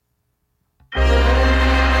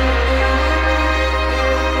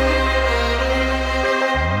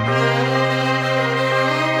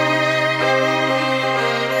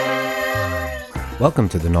Welcome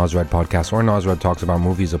to the Nosred Podcast, where Nosred talks about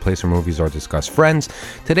movies, a place where movies are discussed. Friends,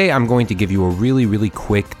 today I'm going to give you a really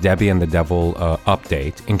quick Debbie and the Devil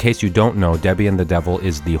update. In case you don't know, Debbie and the Devil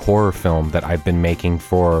is the horror film that I've been making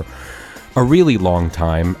for a really long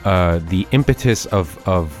time. The impetus of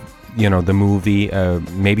the movie,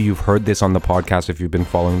 maybe you've heard this on the podcast if you've been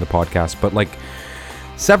following the podcast, but like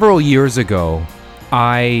several years ago,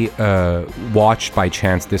 I watched by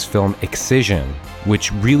chance this film Excision,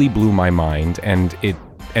 which really blew my mind, and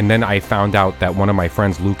then I found out that one of my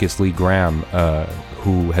friends, Lucas Lee Graham,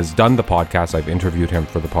 who has done the podcast, I've interviewed him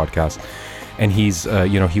for the podcast, and he's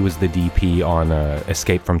he was the DP on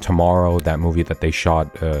Escape from Tomorrow, that movie that they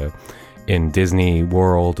shot in Disney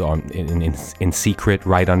World in secret,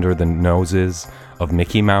 right under the noses of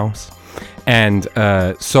Mickey Mouse. And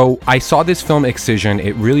so I saw this film Excision.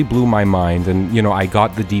 It really blew my mind, and I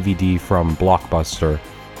got the DVD from Blockbuster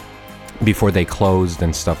before they closed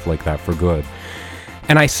and stuff like that for good.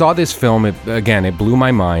 And I saw this film, it blew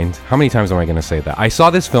my mind. How many times am I going to say that? I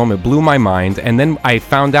saw this film, it blew my mind, and then I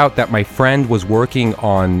found out that my friend was working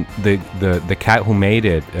on the cat who made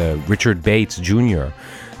it, Richard Bates Jr.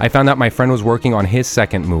 I found out my friend was working on his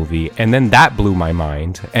second movie, and then that blew my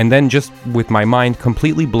mind. And then just with my mind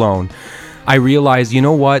completely blown, I realized, you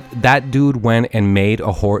know what? That dude went and made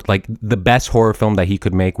the best horror film that he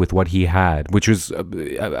could make with what he had, which was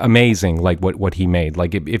amazing, like what he made.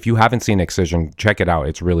 Like, if you haven't seen Excision, check it out.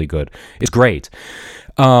 It's really good. It's great.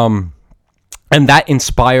 And that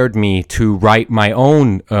inspired me to write my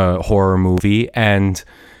own horror movie, and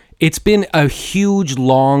it's been a huge,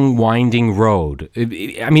 long, winding road.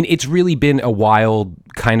 It's really been a wild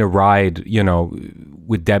kind of ride,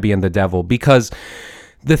 with Debbie and the Devil, because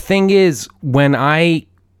the thing is, when I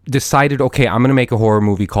decided, okay, I'm going to make a horror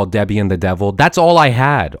movie called Debbie and the Devil, that's all I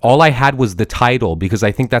had. All I had was the title, because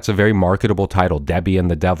I think that's a very marketable title, Debbie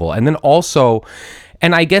and the Devil. And then also,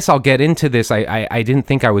 and I guess I'll get into this, I didn't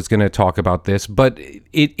think I was going to talk about this, but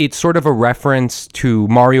it's sort of a reference to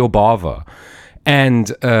Mario Bava.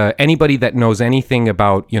 And anybody that knows anything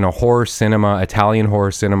about, horror cinema, Italian horror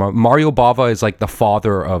cinema, Mario Bava is like the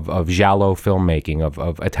father of giallo filmmaking,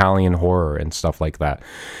 of Italian horror and stuff like that.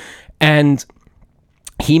 And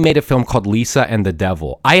he made a film called Lisa and the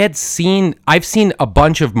Devil. I've seen a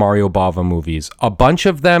bunch of Mario Bava movies, a bunch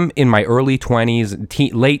of them in my early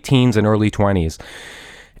 20s, late teens and early 20s.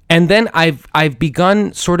 And then I've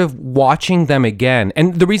begun sort of watching them again.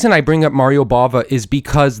 And the reason I bring up Mario Bava is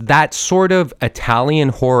because that sort of Italian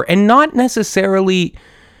horror, and not necessarily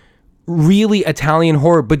really Italian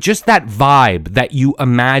horror, but just that vibe that you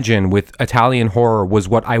imagine with Italian horror, was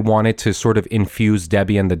what I wanted to sort of infuse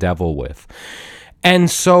Debbie and the Devil with.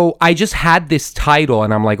 And so I just had this title,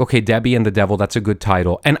 and I'm like, okay, Debbie and the Devil, that's a good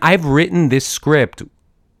title. And I've written this script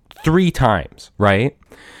 3 times, right?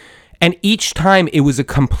 And each time it was a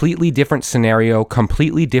completely different scenario,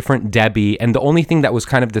 completely different Debbie, and the only thing that was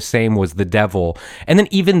kind of the same was the devil. And then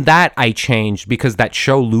even that I changed because that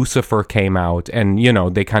show Lucifer came out, and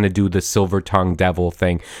they kind of do the silver tongue devil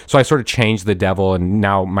thing. So I sort of changed the devil, and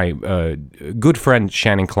now my good friend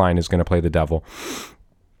Shannon Klein is going to play the devil.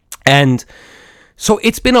 And so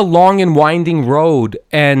it's been a long and winding road,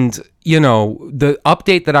 and the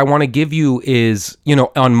update that I want to give you is,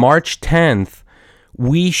 on March 10th,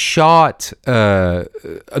 we shot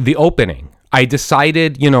the opening. I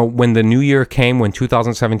decided, when the new year came, when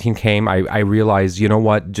 2017 came, I realized, you know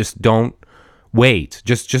what, just don't wait.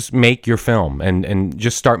 Just make your film and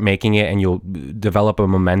just start making it, and you'll develop a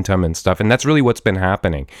momentum and stuff. And that's really what's been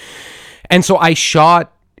happening. And so I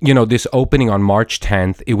shot, this opening on March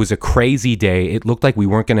 10th. It was a crazy day. It looked like we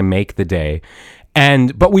weren't going to make the day.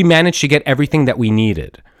 But we managed to get everything that we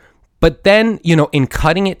needed. But then, in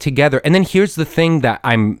cutting it together, and then here's the thing that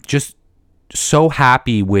I'm just so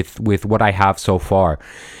happy with what I have so far,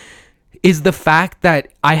 is the fact that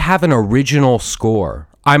I have an original score.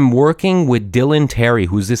 I'm working with Dylan Terry,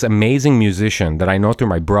 who's this amazing musician that I know through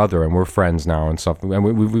my brother, and we're friends now and stuff. And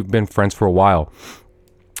we've been friends for a while.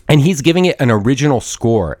 And he's giving it an original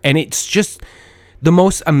score. And it's just the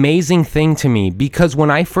most amazing thing to me, because when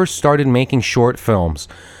I first started making short films,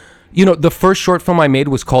 the first short film I made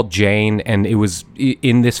was called Jane, and it was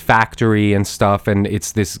in this factory and stuff, and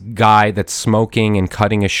it's this guy that's smoking and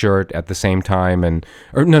cutting a shirt at the same time,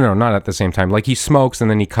 no, not at the same time. Like, he smokes and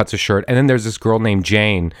then he cuts a shirt, and then there's this girl named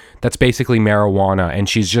Jane that's basically marijuana, and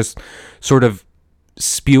she's just sort of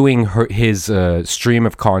spewing his stream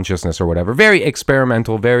of consciousness or whatever. Very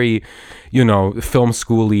experimental, very, film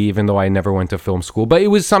schooly, even though I never went to film school. But it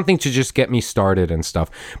was something to just get me started and stuff.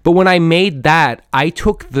 But when I made that, I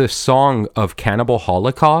took the song of Cannibal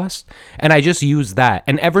Holocaust and I just used that.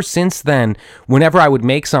 And ever since then, whenever I would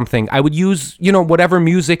make something, I would use, whatever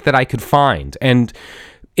music that I could find. And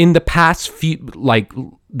in the past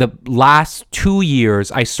the last 2 years,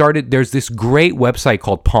 there's this great website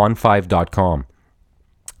called pawn5.com.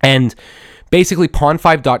 And basically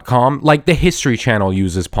pawn5.com, like the History Channel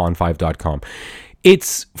uses pawn5.com.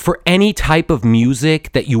 It's for any type of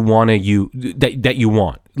music that you want that you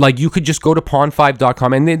want. Like you could just go to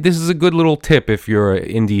pawn5.com, and this is a good little tip if you're an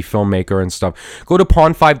indie filmmaker and stuff. Go to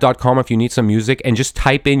pawn5.com if you need some music and just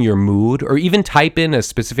type in your mood, or even type in a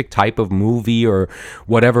specific type of movie or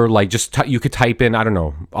whatever. Like you could type in, I don't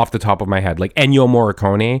know, off the top of my head, like Ennio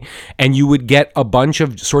Morricone, and you would get a bunch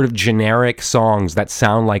of sort of generic songs that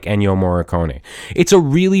sound like Ennio Morricone. It's a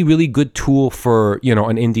really, really good tool for, an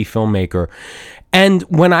indie filmmaker. And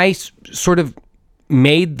when I sort of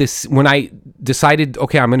made this, when I decided,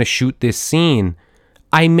 okay, I'm going to shoot this scene,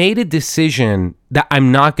 I made a decision that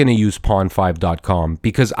I'm not going to use pawn5.com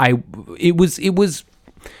because it was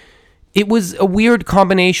a weird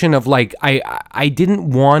combination of like, I didn't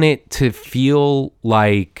want it to feel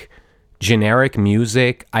like generic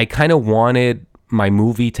music. I kind of wanted my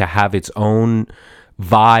movie to have its own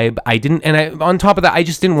vibe. On top of that, I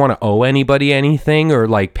just didn't want to owe anybody anything or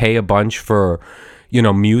like pay a bunch for,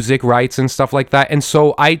 music rights and stuff like that. And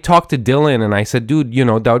so I talked to Dylan and I said, dude,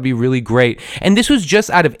 that would be really great. And this was just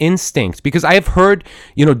out of instinct because I have heard,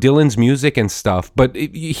 Dylan's music and stuff, but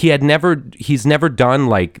he's never done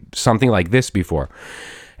like something like this before.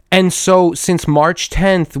 And so since March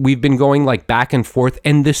 10th, we've been going like back and forth,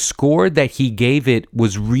 and the score that he gave it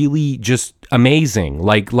was really just amazing.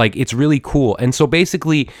 Like it's really cool. And so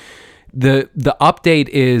basically the update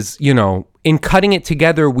is, in cutting it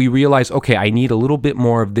together, we realized, okay, I need a little bit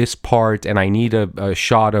more of this part and I need a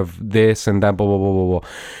shot of this and that, blah, blah, blah, blah, blah.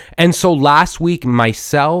 And so last week,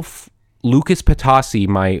 myself, Lucas Patasi,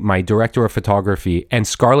 my director of photography, and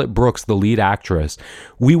Scarlett Brooks, the lead actress,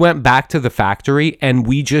 we went back to the factory and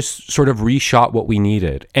we just sort of reshot what we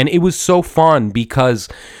needed. And it was so fun because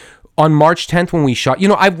on March 10th when we shot,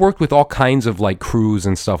 I've worked with all kinds of like crews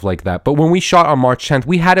and stuff like that, but when we shot on March 10th,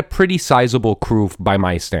 we had a pretty sizable crew by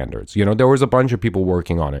my standards. There was a bunch of people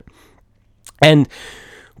working on it. And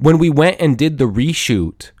when we went and did the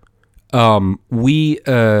reshoot,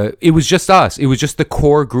 it was just us. It was just the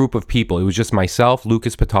core group of people. It was just myself,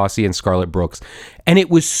 Lucas Patasi, and Scarlett Brooks. And it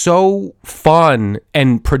was so fun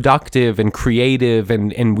and productive and creative,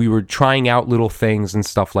 and we were trying out little things and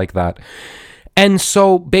stuff like that. And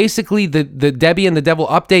so basically the Debbie and the Devil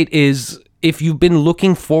update is, if you've been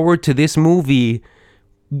looking forward to this movie,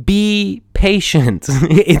 be patient.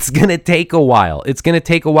 It's going to take a while. It's going to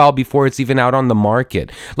take a while before it's even out on the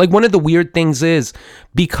market. Like, one of the weird things is,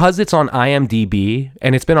 because it's on IMDb,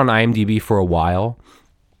 and it's been on IMDb for a while,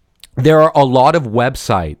 there are a lot of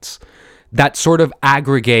websites that sort of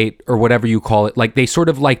aggregate, or whatever you call it. Like, they sort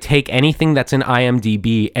of like take anything that's in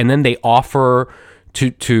IMDb and then they offer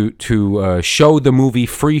to show the movie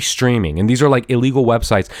free streaming, and these are like illegal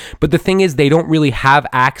websites. But the thing is, they don't really have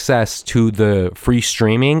access to the free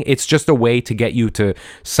streaming. It's just a way to get you to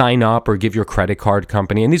sign up or give your credit card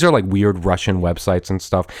company, and these are like weird Russian websites and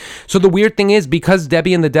stuff. So the weird thing is, because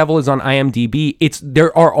Debbie and the Devil is on IMDb,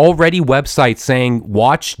 there are already websites saying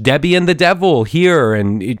watch Debbie and the Devil here,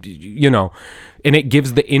 and and it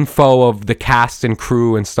gives the info of the cast and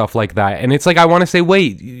crew and stuff like that. And it's like, I want to say,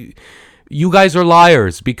 wait, you guys are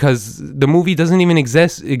liars, because the movie doesn't even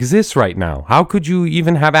exist right now. How could you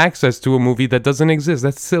even have access to a movie that doesn't exist?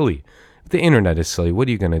 That's silly. The internet is silly. What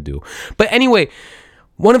are you going to do? But anyway,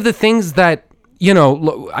 one of the things that,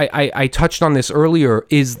 I touched on this earlier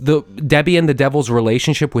is the Debbie and the Devil's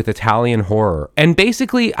relationship with Italian horror. And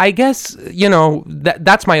basically, I guess,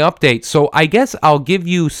 that's my update. So I guess I'll give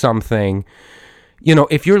you something.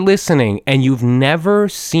 If you're listening and you've never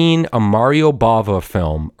seen a Mario Bava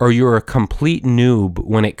film, or you're a complete noob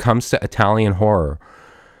when it comes to Italian horror,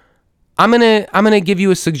 I'm gonna give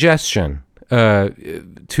you a suggestion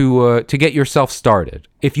to get yourself started.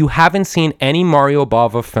 If you haven't seen any Mario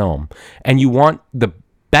Bava film and you want the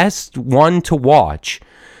best one to watch,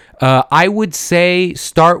 I would say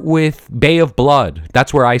start with Bay of Blood.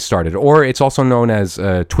 That's where I started, or it's also known as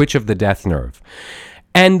Twitch of the Death Nerve.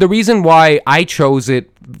 And the reason why I chose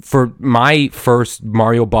it for my first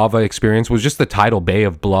Mario Bava experience was just the title, Bay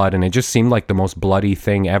of Blood, and it just seemed like the most bloody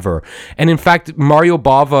thing ever. And in fact, Mario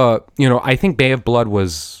Bava, I think Bay of Blood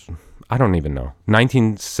was, I don't even know.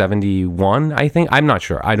 1971, I think. I'm not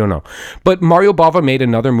sure. I don't know. But Mario Bava made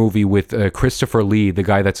another movie with Christopher Lee, the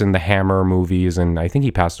guy that's in the Hammer movies, and I think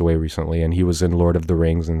he passed away recently, and he was in Lord of the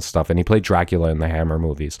Rings and stuff, and he played Dracula in the Hammer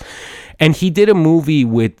movies. And he did a movie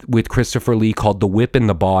with Christopher Lee called The Whip in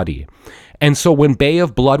the Body. And so when Bay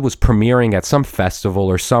of Blood was premiering at some festival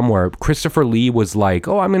or somewhere, Christopher Lee was like,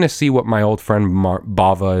 oh, I'm going to see what my old friend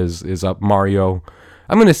Bava is up, Mario.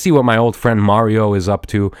 I'm going to see what my old friend Mario is up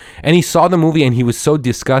to. And he saw the movie and he was so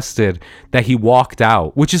disgusted that he walked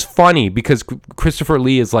out, which is funny because Christopher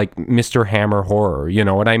Lee is like Mr. Hammer horror, you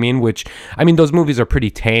know what I mean? Which, I mean, those movies are pretty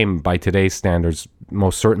tame by today's standards,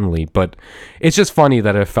 most certainly. But it's just funny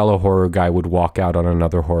that a fellow horror guy would walk out on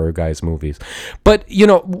another horror guy's movies. But, you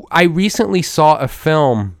know, I recently saw a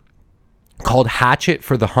film called Hatchet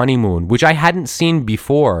for the Honeymoon, which I hadn't seen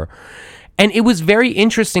before. And it was very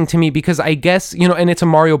interesting to me because I guess, you know, and it's a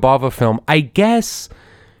Mario Bava film. I guess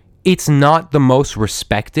it's not the most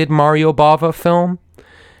respected Mario Bava film.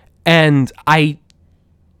 And I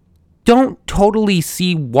don't totally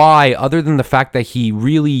see why, other than the fact that he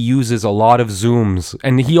really uses a lot of zooms.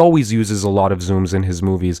 And he always uses a lot of zooms in his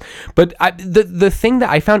movies. But the thing that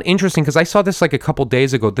I found interesting, because I saw this like a couple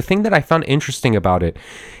days ago, the thing that I found interesting about it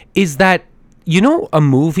is that, you know, a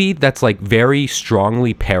movie that's like very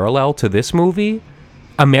strongly parallel to this movie,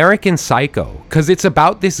 American Psycho, because it's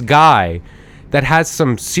about this guy that has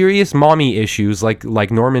some serious mommy issues,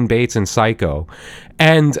 like Norman Bates in Psycho,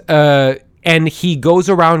 and he goes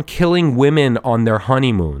around killing women on their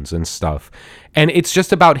honeymoons and stuff, and it's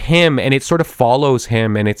just about him, and it sort of follows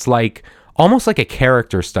him, and it's like almost like a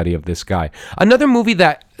character study of this guy. Another movie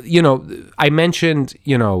that, you know, I mentioned,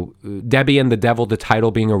 you know, Debbie and the Devil, the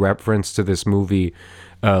title being a reference to this movie,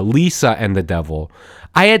 Lisa and the Devil.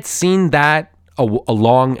 I had seen that a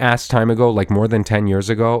long ass time ago, like more than 10 years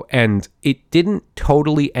ago, and it didn't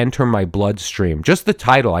totally enter my bloodstream. Just the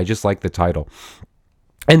title, I just like the title.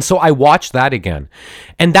 And so I watched that again.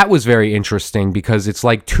 And that was very interesting because it's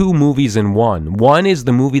like two movies in one. One is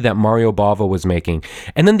the movie that Mario Bava was making.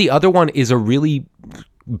 And then the other one is a really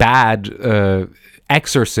bad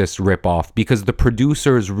Exorcist ripoff because the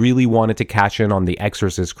producers really wanted to cash in on the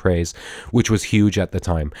Exorcist craze, which was huge at the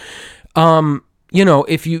time. You know,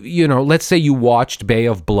 if you know, let's say you watched Bay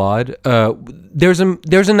of Blood, there's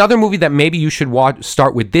another movie that maybe you should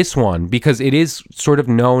start with this one because it is sort of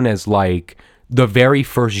known as like the very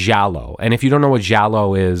first giallo. And if you don't know what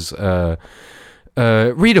giallo is,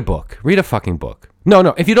 read a book. Read a fucking book.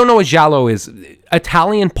 No. If you don't know what giallo is,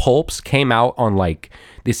 Italian pulps came out on like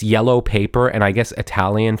this yellow paper, and I guess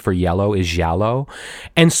Italian for yellow is giallo.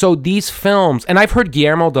 And so these films, and I've heard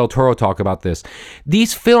Guillermo del Toro talk about this,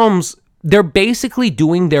 these films, they're basically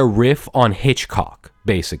doing their riff on Hitchcock,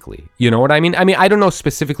 basically. You know what I mean? I mean, I don't know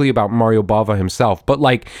specifically about Mario Bava himself, but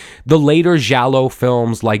like the later giallo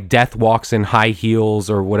films like Death Walks in High Heels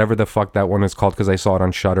or whatever the fuck that one is called because I saw it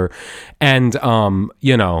on Shudder, and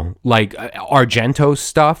you know, like Argento's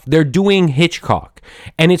stuff, they're doing Hitchcock.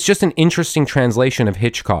 And it's just an interesting translation of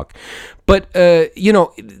Hitchcock. But you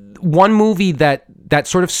know, one movie that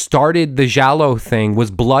sort of started the giallo thing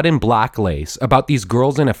was Blood and Black Lace, about these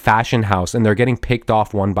girls in a fashion house and they're getting picked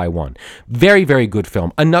off one by one. Very, very good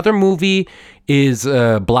film. Another movie is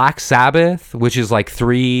Black Sabbath, which is like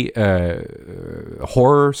 3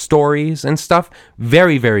 horror stories and stuff.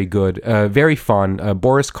 Very, very good. Very fun.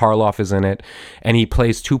 Boris Karloff is in it, and he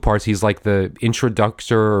plays 2 parts. He's like the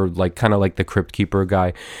introductor, or like kind of like the crypt keeper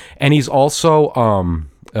guy. And he's also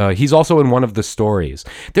in one of the stories.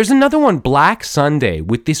 There's another one, Black Sunday,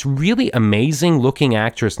 with this really amazing looking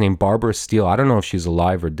actress named Barbara Steele. I don't know if she's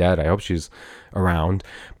alive or dead. I hope she's around.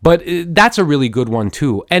 But that's a really good one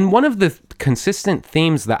too. And one of the consistent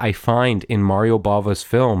themes that I find in Mario Bava's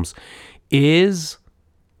films is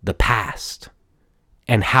the past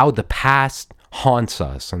and how the past haunts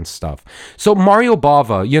us and stuff. So Mario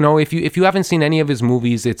Bava, you know, if you haven't seen any of his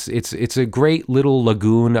movies, it's a great little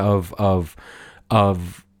lagoon of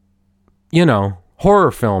you know,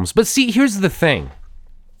 horror films. But see, here's the thing.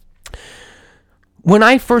 When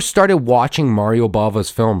I first started watching Mario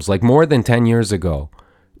Bava's films, like more than 10 years ago,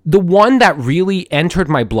 the one that really entered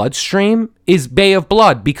my bloodstream is Bay of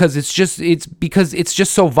Blood because it's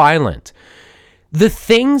just so violent. The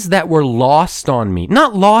things that were lost on me,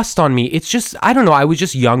 not lost on me, it's just, I don't know, I was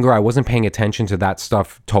just younger, I wasn't paying attention to that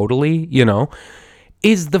stuff totally, you know.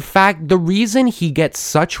 is the reason he gets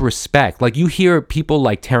such respect. Like, you hear people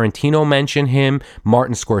like Tarantino mention him,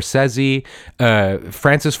 Martin Scorsese,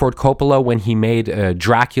 Francis Ford Coppola, when he made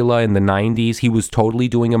Dracula in the 90s, he was totally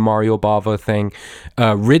doing a Mario Bava thing.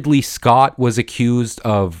 Ridley Scott was accused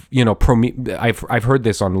of, I've heard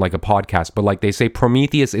this on like a podcast, but like they say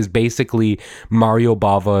Prometheus is basically Mario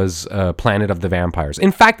Bava's Planet of the Vampires.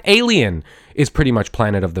 In fact, Alien is pretty much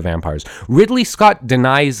Planet of the Vampires. Ridley Scott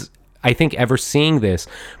denies, I think, ever seeing this,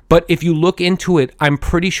 but if you look into it, I'm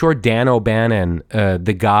pretty sure Dan O'Bannon,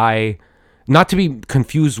 the guy, not to be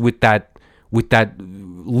confused with that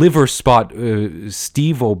liver spot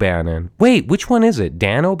Steve O'Bannon. Wait, which one is it?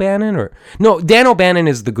 Dan O'Bannon or no? Dan O'Bannon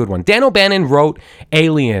is the good one. Dan O'Bannon wrote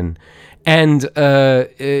Alien, and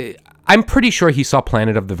I'm pretty sure he saw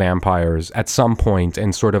Planet of the Vampires at some point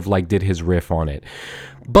and sort of like did his riff on it.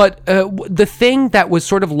 But the thing that was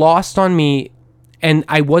sort of lost on me, and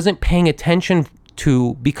I wasn't paying attention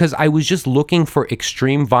to because I was just looking for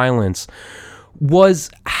extreme violence,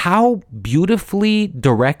 was how beautifully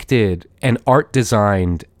directed and art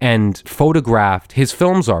designed and photographed his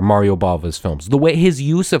films are, Mario Bava's films. The way his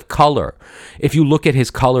use of color, if you look at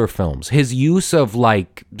his color films, his use of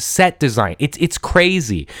like set design, it's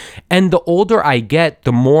crazy. And the older I get,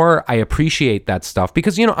 the more I appreciate that stuff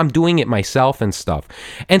because, I'm doing it myself and stuff.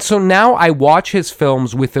 And so now I watch his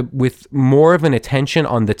films with more of an attention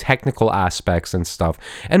on the technical aspects and stuff.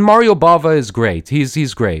 And Mario Bava is great.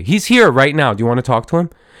 He's great. He's here right now. Do you want to talk to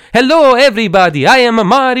him? Hello, everybody. I am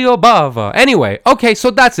Mario Bava. Anyway, okay,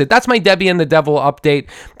 so that's it. That's my Debbie and the Devil update.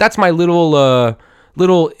 That's my little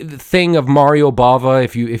thing of Mario Bava.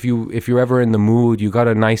 If you're ever in the mood, you got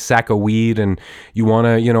a nice sack of weed and you want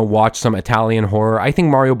to watch some Italian horror, I think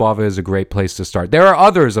Mario Bava is a great place to start. There are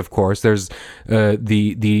others, of course. There's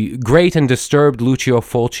the great and disturbed Lucio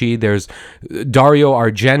Fulci. There's Dario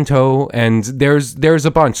Argento, and there's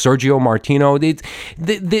a bunch. Sergio Martino. The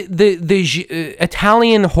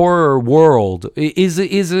Italian horror world is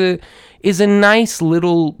a nice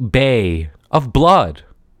little bay of blood.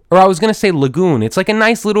 Or I was going to say lagoon. It's like a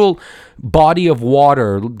nice little body of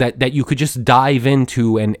water that you could just dive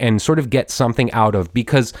into and sort of get something out of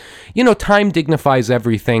because, time dignifies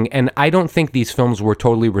everything. And I don't think these films were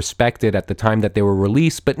totally respected at the time that they were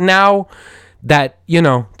released. But now that,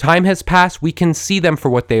 time has passed, we can see them for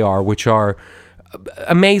what they are, which are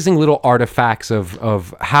amazing little artifacts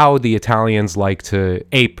of how the Italians like to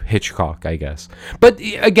ape Hitchcock, I guess. But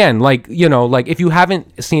again, if you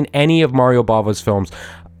haven't seen any of Mario Bava's films,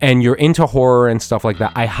 and you're into horror and stuff like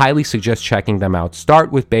that, I highly suggest checking them out.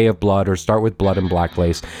 Start with Bay of Blood or start with Blood and Black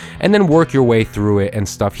Lace, and then work your way through it and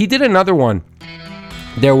stuff. He did another one.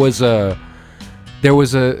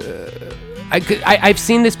 I've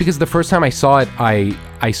seen this because the first time I saw it,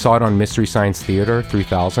 I saw it on Mystery Science Theater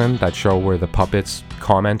 3000, that show where the puppets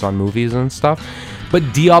comment on movies and stuff. But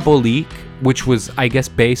Diabolique, which was, I guess,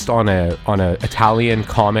 based on a Italian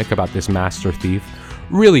comic about this master thief.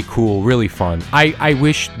 Really cool, really fun. I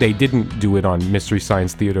wish they didn't do it on Mystery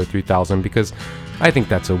Science Theater 3000 because I think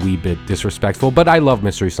that's a wee bit disrespectful, but I love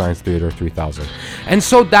Mystery Science Theater 3000. And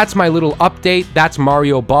so that's my little update. That's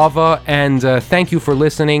Mario Bava, and thank you for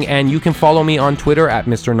listening. And you can follow me on Twitter at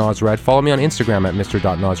Mr. Nosred. Follow me on Instagram at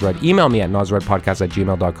Mr.Nosred. Email me at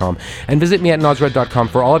nosredpodcast@gmail.com, and visit me at nosred.com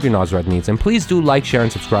for all of your Nosred needs. And please do like, share,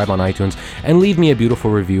 and subscribe on iTunes, and leave me a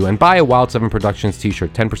beautiful review, and buy a Wild 7 Productions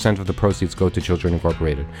t-shirt. 10% of the proceeds go to Children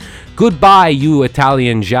Incorporated. Goodbye, you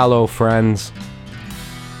Italian giallo friends.